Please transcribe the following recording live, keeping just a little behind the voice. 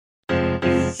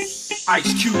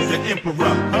Ice Cube, the Emperor,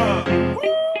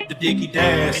 the Diggy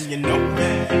Dash, and you know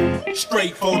that.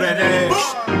 Straight for that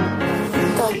ass.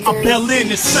 I bail in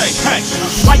and say, hey,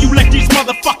 why you let these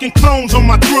motherfucking clones on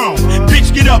my throne?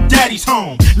 Bitch, get up, daddy's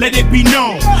home, let it be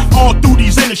known. All through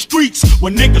these inner streets,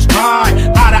 where niggas ride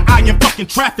eye to eye in fucking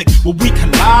traffic, where we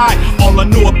collide. All I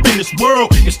know up in this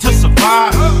world is to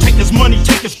survive. Take his money,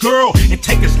 take his girl, and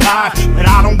take his life. But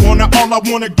I don't wanna, all I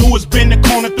wanna do is bend the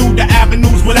corner through the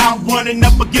avenues without running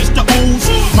up against the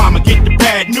ooze. Mama, get the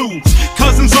bad news.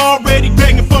 Cousins already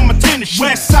begging for my tennis shoes.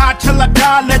 West side till I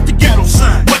die, let the ghetto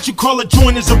sign. What you call a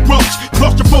joint is a roach.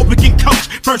 Claustrophobic and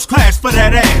coach, first class for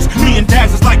that ass. Me and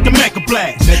Daz is like the Mega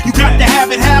Blast. You got to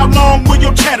have it, how long will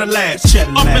your cheddar last?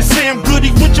 Up and Sam Goody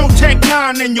with your Tech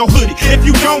 9 and your hoodie. If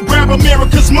you don't grab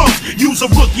America's most, use a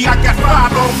rookie. I got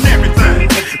 5 on everything.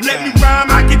 Let me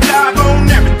rhyme, I can dive on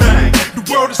everything. The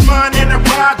world is mine and I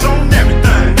ride on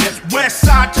everything. West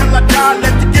side till I die,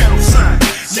 let the ghetto sign.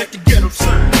 Let the ghetto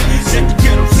sign. Let the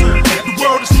ghetto sign. The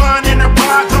world is mine and I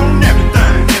ride on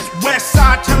everything. West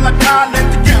side till I die, let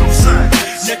the ghetto sign.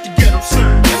 Let the ghetto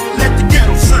sign. Let the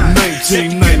ghetto sign.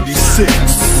 1996.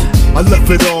 I left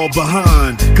it all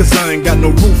behind, cause I ain't got no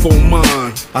roof on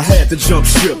mine. I had to jump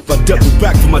ship, I doubled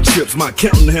back for my chips. My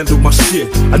accountant handled my shit,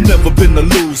 I never been the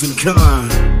losing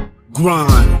kind.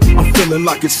 Grind, I'm feeling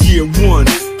like it's year one.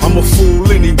 I'm a fool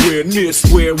anywhere near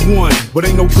square one. But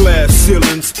ain't no glass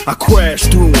ceilings, I crash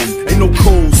through them. Ain't no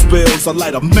cold spells, I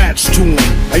light a match to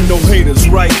them. Ain't no haters,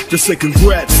 right? Just say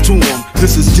congrats to them.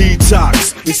 This is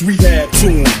detox, it's rehab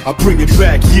to them. I bring it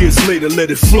back years later, let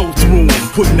it flow through them.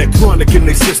 Putting that chronic in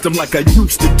their system like I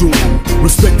used to do them.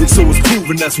 Respected so it's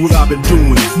proven, that's what I've been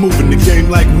doing. Moving the game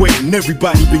like waiting,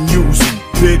 everybody been using.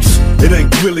 Bitch, it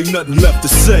ain't really nothing left to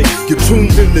say. Get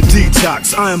tuned in the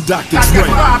detox, I am Dr. Dre. I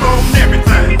got 5 on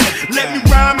everything. Let me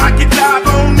rhyme, I can dive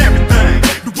on everything.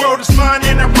 The world is mine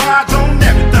and I ride on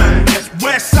everything.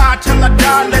 West side till I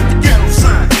die, let the ghetto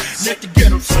sign. Let the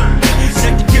ghetto sign.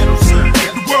 Let the ghetto sign.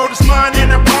 The world is mine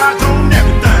and I ride on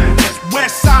everything.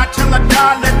 West side till I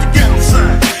die, let the ghetto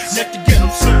sign. Let the ghetto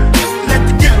sign. Let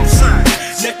the ghetto sign.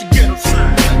 Let the ghetto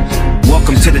sign.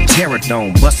 Welcome to the Terror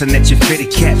Dome, busting at your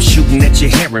fitted cap, shooting at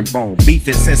your herringbone.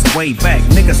 Beefing since way back,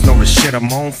 niggas know the shit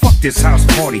I'm on. Fuck this house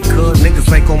party, cuz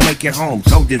niggas ain't gon' make it home.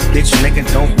 Told this bitch, nigga,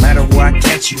 don't matter where I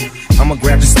catch you, I'ma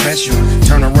grab the special,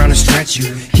 turn around and stretch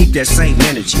you. Keep that same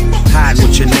energy, hide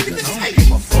with your niggas.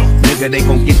 Nigga, they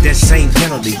gon' get that same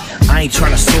penalty. I ain't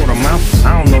tryna sort them out,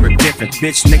 I don't know the difference.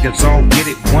 Bitch, niggas all get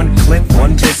it, one clip,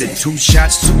 one visit. 2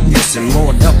 shots, 2 missing,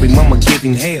 Lord help him, I'ma give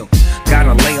him hell.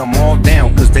 Gotta lay them all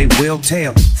down, cause they will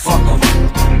tell. Fuck them.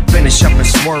 Finish up and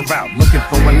swerve out, looking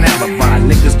for an alibi.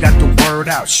 Niggas got the word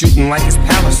out, shooting like it's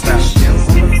Palestine.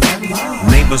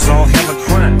 Neighbors all hella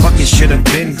crying, bucket should've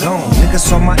been gone.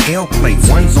 Niggas on my L plate,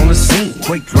 one's on the scene.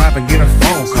 Quick drive and get a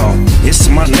phone call. It's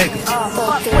my nigga.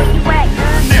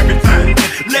 Everything.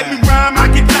 Let me rhyme, I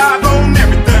can dive on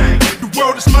everything. The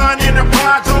world is mine and I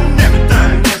ride on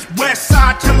everything. West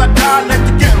side till I die, let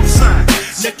the ghetto sign.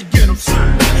 Let the ghetto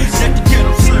sign. Let the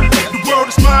ghetto sign. The world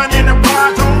is mine and I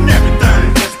ride on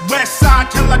everything. West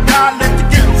side till I die, let the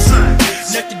ghetto sign.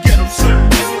 Let the ghetto sign.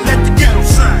 Let the ghetto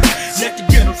sign. Let the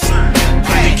ghetto sign.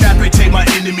 Decapitate my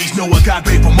enemies, no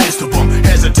agape for most of them.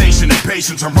 Hesitation and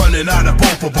patience, I'm running out of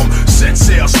both of them. Set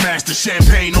sail, smash the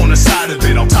champagne on the side of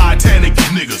it. I'm Titanic, you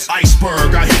niggas.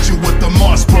 Iceberg, I hit you with the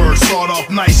Mossberg. Sawed off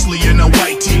nicely in a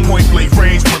white tee. Point blank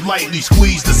range, but lightly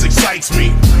squeezed, this excites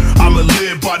me. I'ma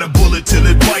live by the bullet till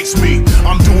it bites me.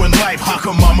 I'm doing life, how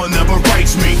come mama never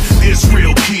writes me?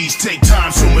 Israel keys take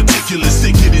time, so meticulous.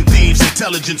 Thicker than thieves,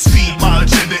 intelligent speed. My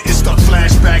agenda is the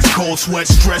flashbacks, cold sweat,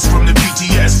 stress from the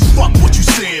PTS. Fuck what you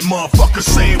saying, motherfucker,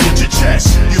 say it with your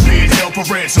chest. You're being held for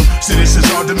ransom, citizens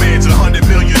are demands. 100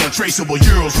 million untraceable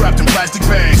euros wrapped in plastic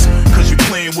bags. Cause you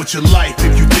playing with your life.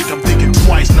 If you think I'm thinking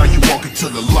twice, now you walking to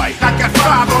the light. I got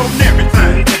 5 on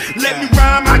everything. Let me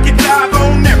rhyme, I can dive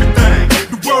on everything.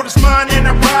 The world is mine and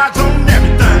I ride on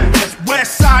everything.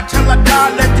 West side till I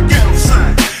die, let the ghetto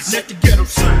sign. Let the ghetto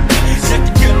sign. Let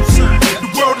the ghetto sign. The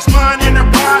world is mine and I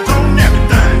ride on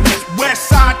everything. West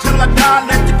side till I die,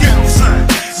 let the ghetto sign.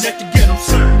 Let the ghetto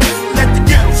sign. Let the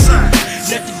ghetto sign.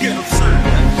 Let the ghetto sign.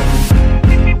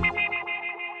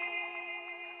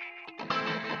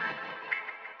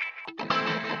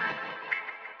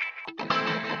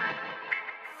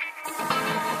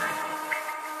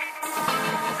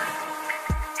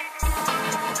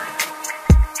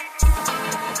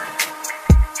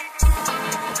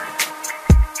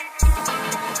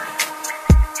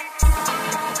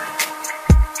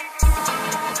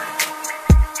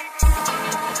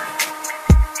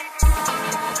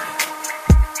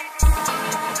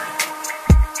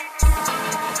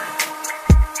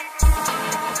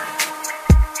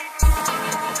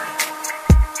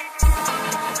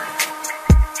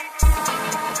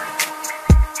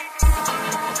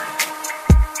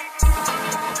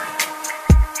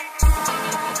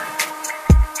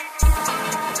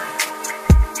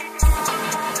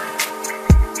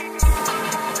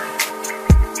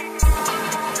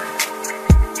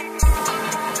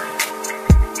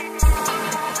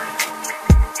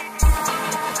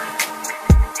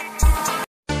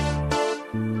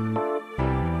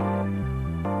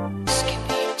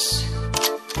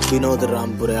 Vinod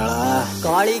Rampure वाला।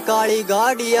 काली काली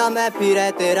गाड़िया में फिरे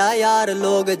तेरा यार,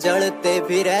 लोग जलते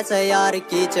फिरे से यार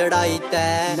की चढ़ाई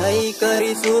तय। नहीं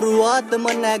करी शुरुआत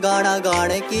मन्ने गाना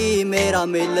गाने की, मेरा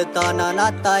मिलता ना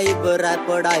नाता इबर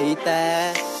पढ़ाई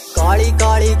तय। काली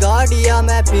काली गाड़िया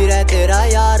में फिरे तेरा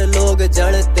यार, लोग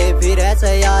जलते फिरे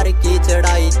से यार की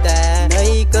चढ़ाई तय।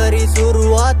 नहीं करी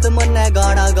शुरुआत मन्ने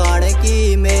गाना गाने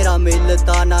की, मेरा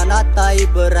मिलता ना नाता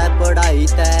इबर पढ़ाई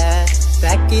तय।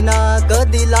 फैकी ना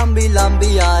कदी लंबी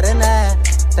लंबी यार ने,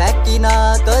 फैकी ना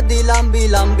कदी लंबी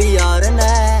लंबी यार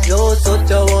ने, जो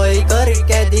सोचो वो